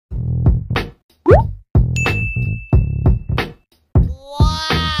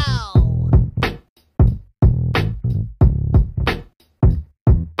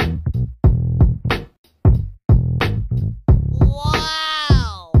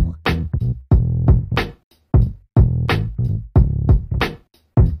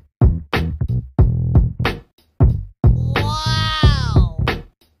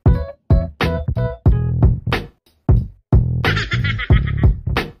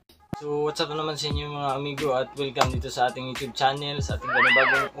So what's up naman sa inyo mga amigo at welcome dito sa ating YouTube channel, sa ating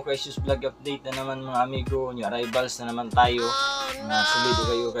panibagong UKAY Shoes vlog update na naman mga amigo. New arrivals na naman tayo, mga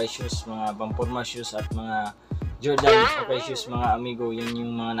solid UKAY shoes, mga pamporma shoes at mga Jordan UKAY shoes mga amigo. Yun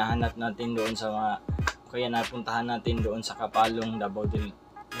yung mga nahanap natin doon sa mga kaya napuntahan natin doon sa Kapalong, Davao del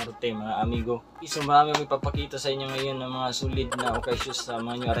Norte mga amigo. So marami akong ipapakita sa inyo ngayon ng mga solid na UKAY shoes sa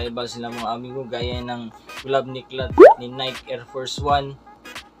mga new arrivals nila mga amigo, gaya ng collab ni Clot ni Nike Air Force 1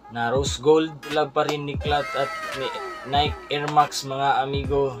 na rose gold, collab pa rin ni Clot at Nike Airmax mga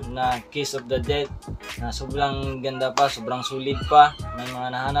amigo na Kiss of the Dead na sobrang ganda pa, sobrang solid pa. May mga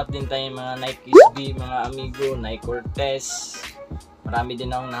nahanap din tayo mga Nike SB mga amigo, Nike Cortez. Marami din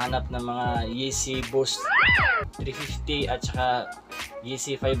akong nahanap ng mga Yeezy Boost 350 at saka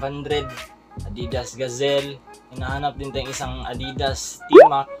Yeezy 500, Adidas Gazelle. Nahanap din tayong isang Adidas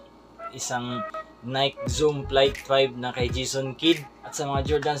T-Mac, isang Nike Zoom Flight 5 na kay Jason Kidd. At sa mga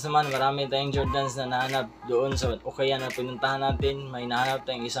Jordans naman, marami tayong Jordans na nahanap doon sa UKAY na pinuntahan natin. May nahanap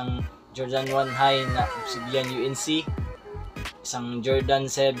tayong isang Jordan 1 High na Obsidian UNC, isang Jordan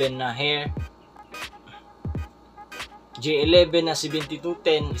 7 na Hair, J11 na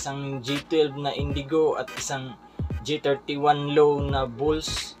 7210, isang J12 na Indigo at isang J31 Low na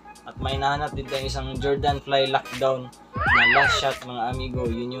Bulls. At may nahanap din tayong isang Jordan Fly Lockdown na last shot mga amigo.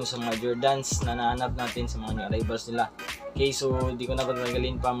 Yun yung sa mga Jordans na nahanap natin sa mga new arrivals nila. Okay, so di ko na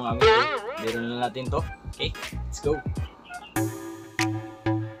patagalin pa mga amigo, meron na natin to. Okay, let's go.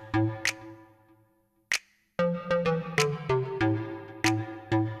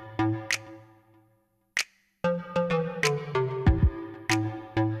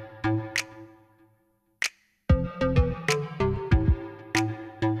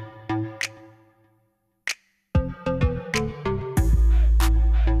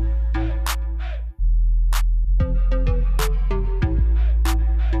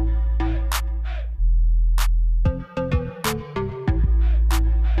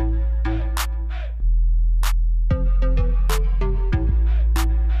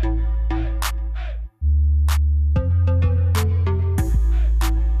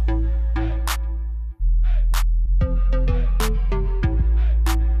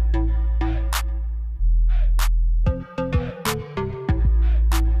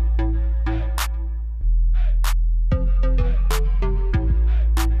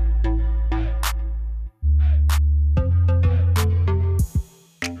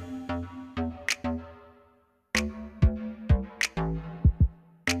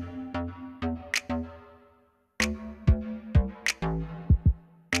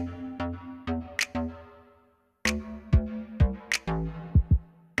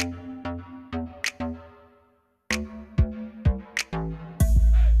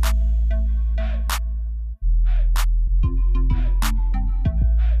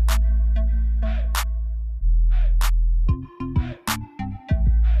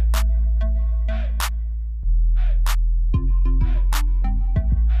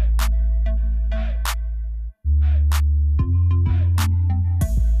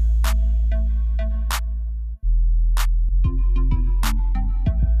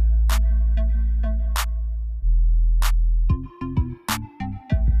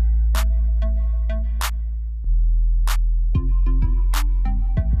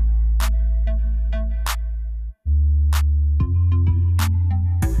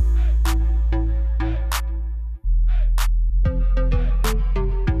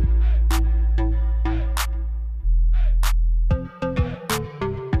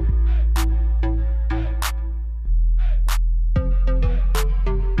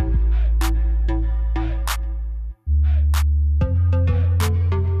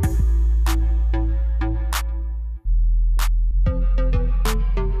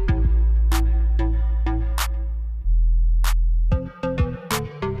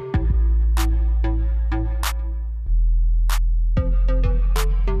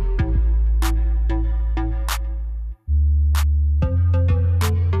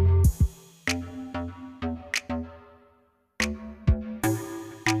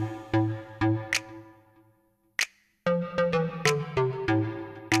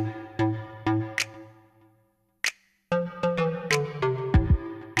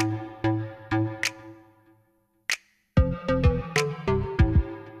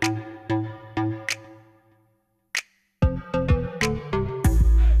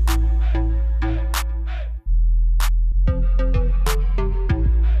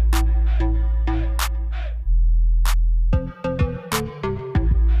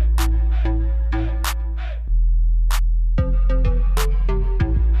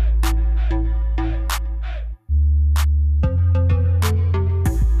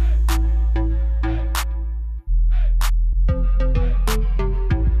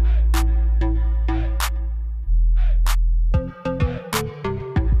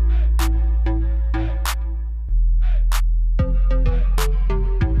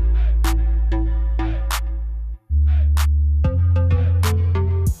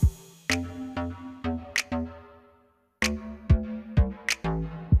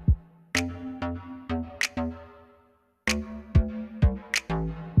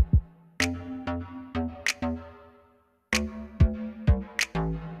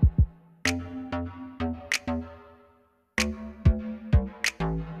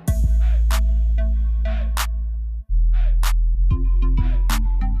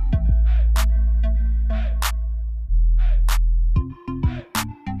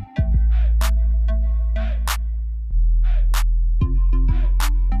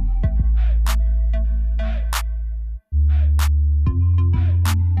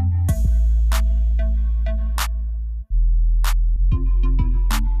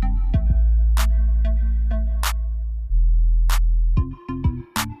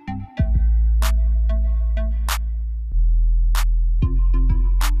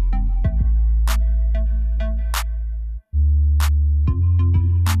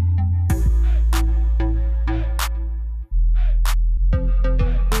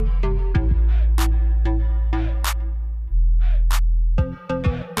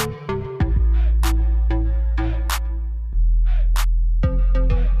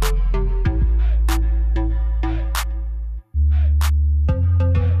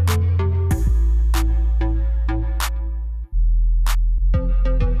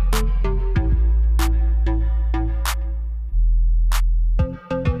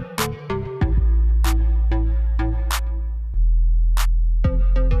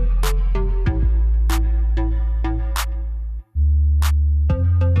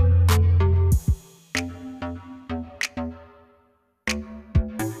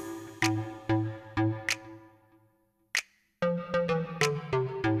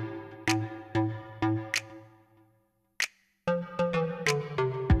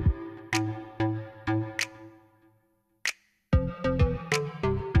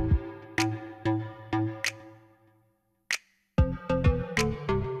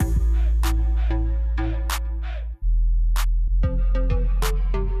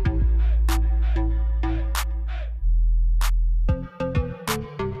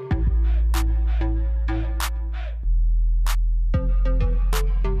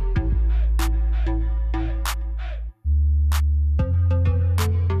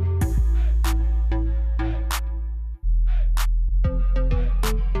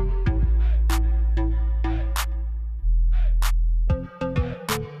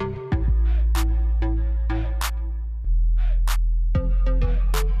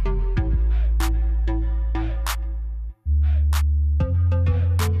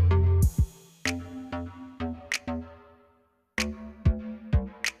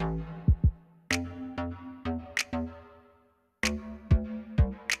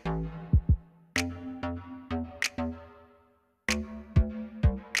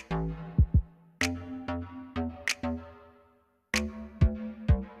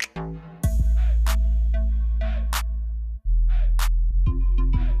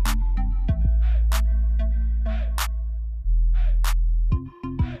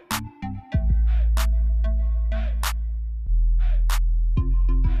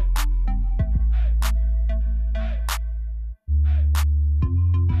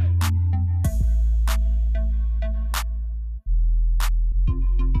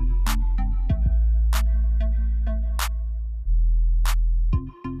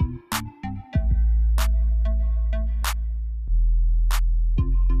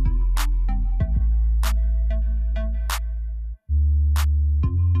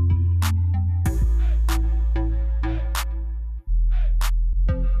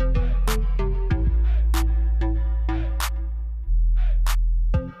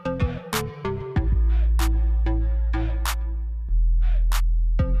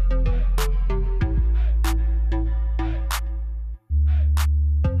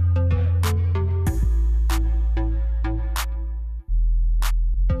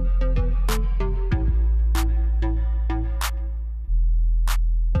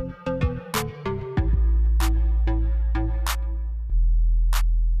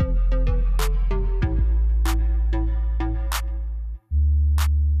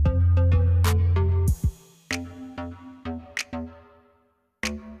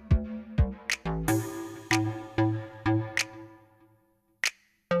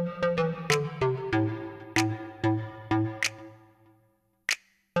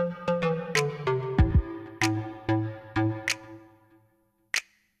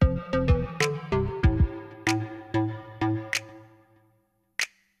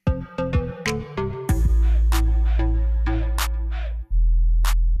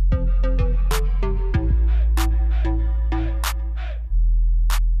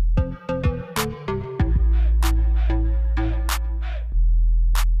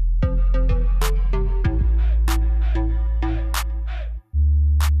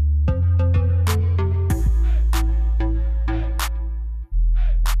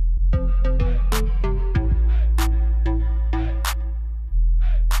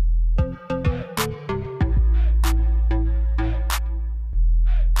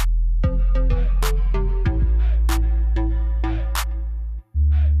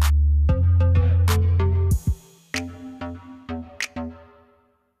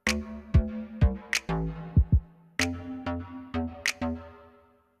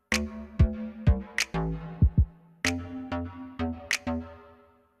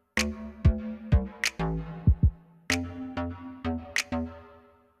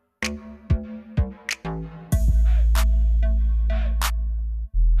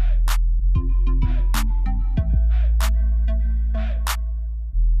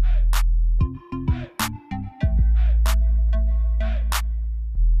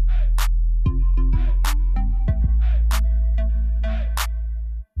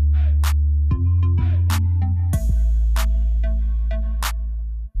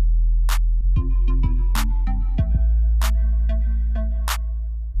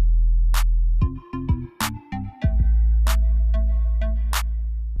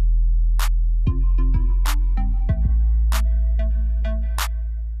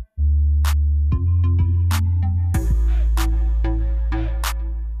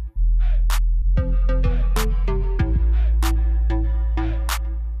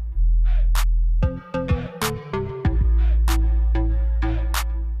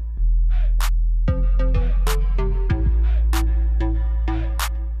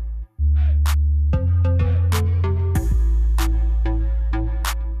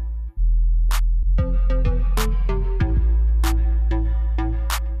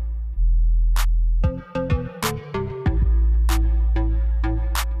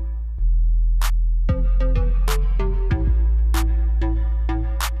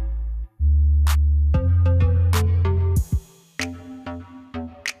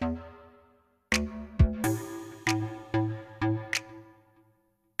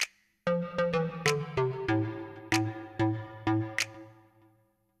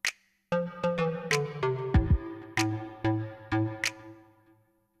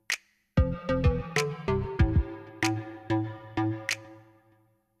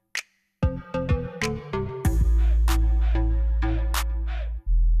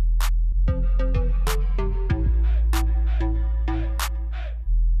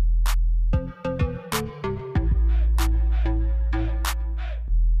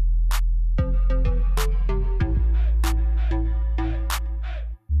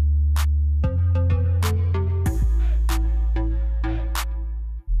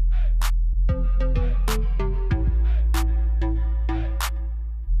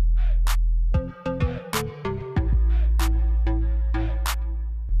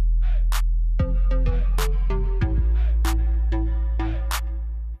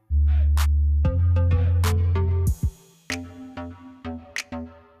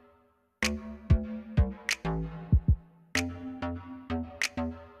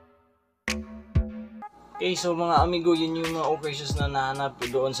 Okay, so mga amigo, yun yung mga okay shoes na nahanap ko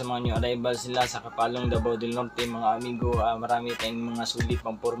doon sa mga new arrivals nila sa Kapalong, Davao del Norte. Mga amigo, marami tayong mga sulit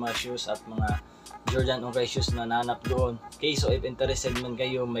pang forma shoes at mga Jordan okay shoes na nahanap doon. Okay, so if interested man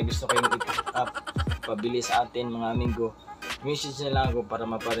kayo, may gusto kayong i-pick up, pabili sa atin mga amigo, message na lang ako para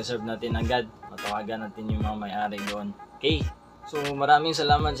mapareserve natin agad, matawagan natin yung mga may-ari doon. Okay, so maraming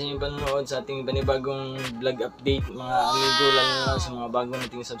salamat sa inyong panonood sa ating panibagong vlog update mga amigo, lalo na sa mga bagong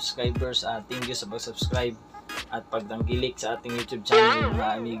nating subscribers. Thank you sa pag-subscribe at pagtangkilik sa ating YouTube channel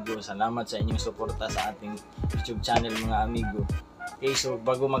mga amigo. Salamat sa inyong suporta sa ating YouTube channel mga amigo. Okay, so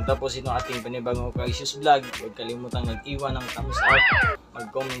bago magtapos itong ating panibagong UKAY Shoes vlog, huwag kalimutang mag-iwan ng thumbs up,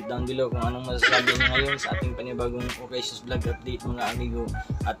 mag-comment down below kung anong masasabi niyo ngayon sa ating panibagong UKAY Shoes vlog update mga amigo.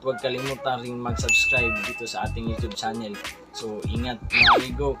 At huwag kalimutan rin mag-subscribe dito sa ating YouTube channel. So ingat mga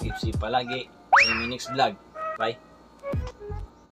amigo, keep safe palagi. See you in my next vlog. Bye!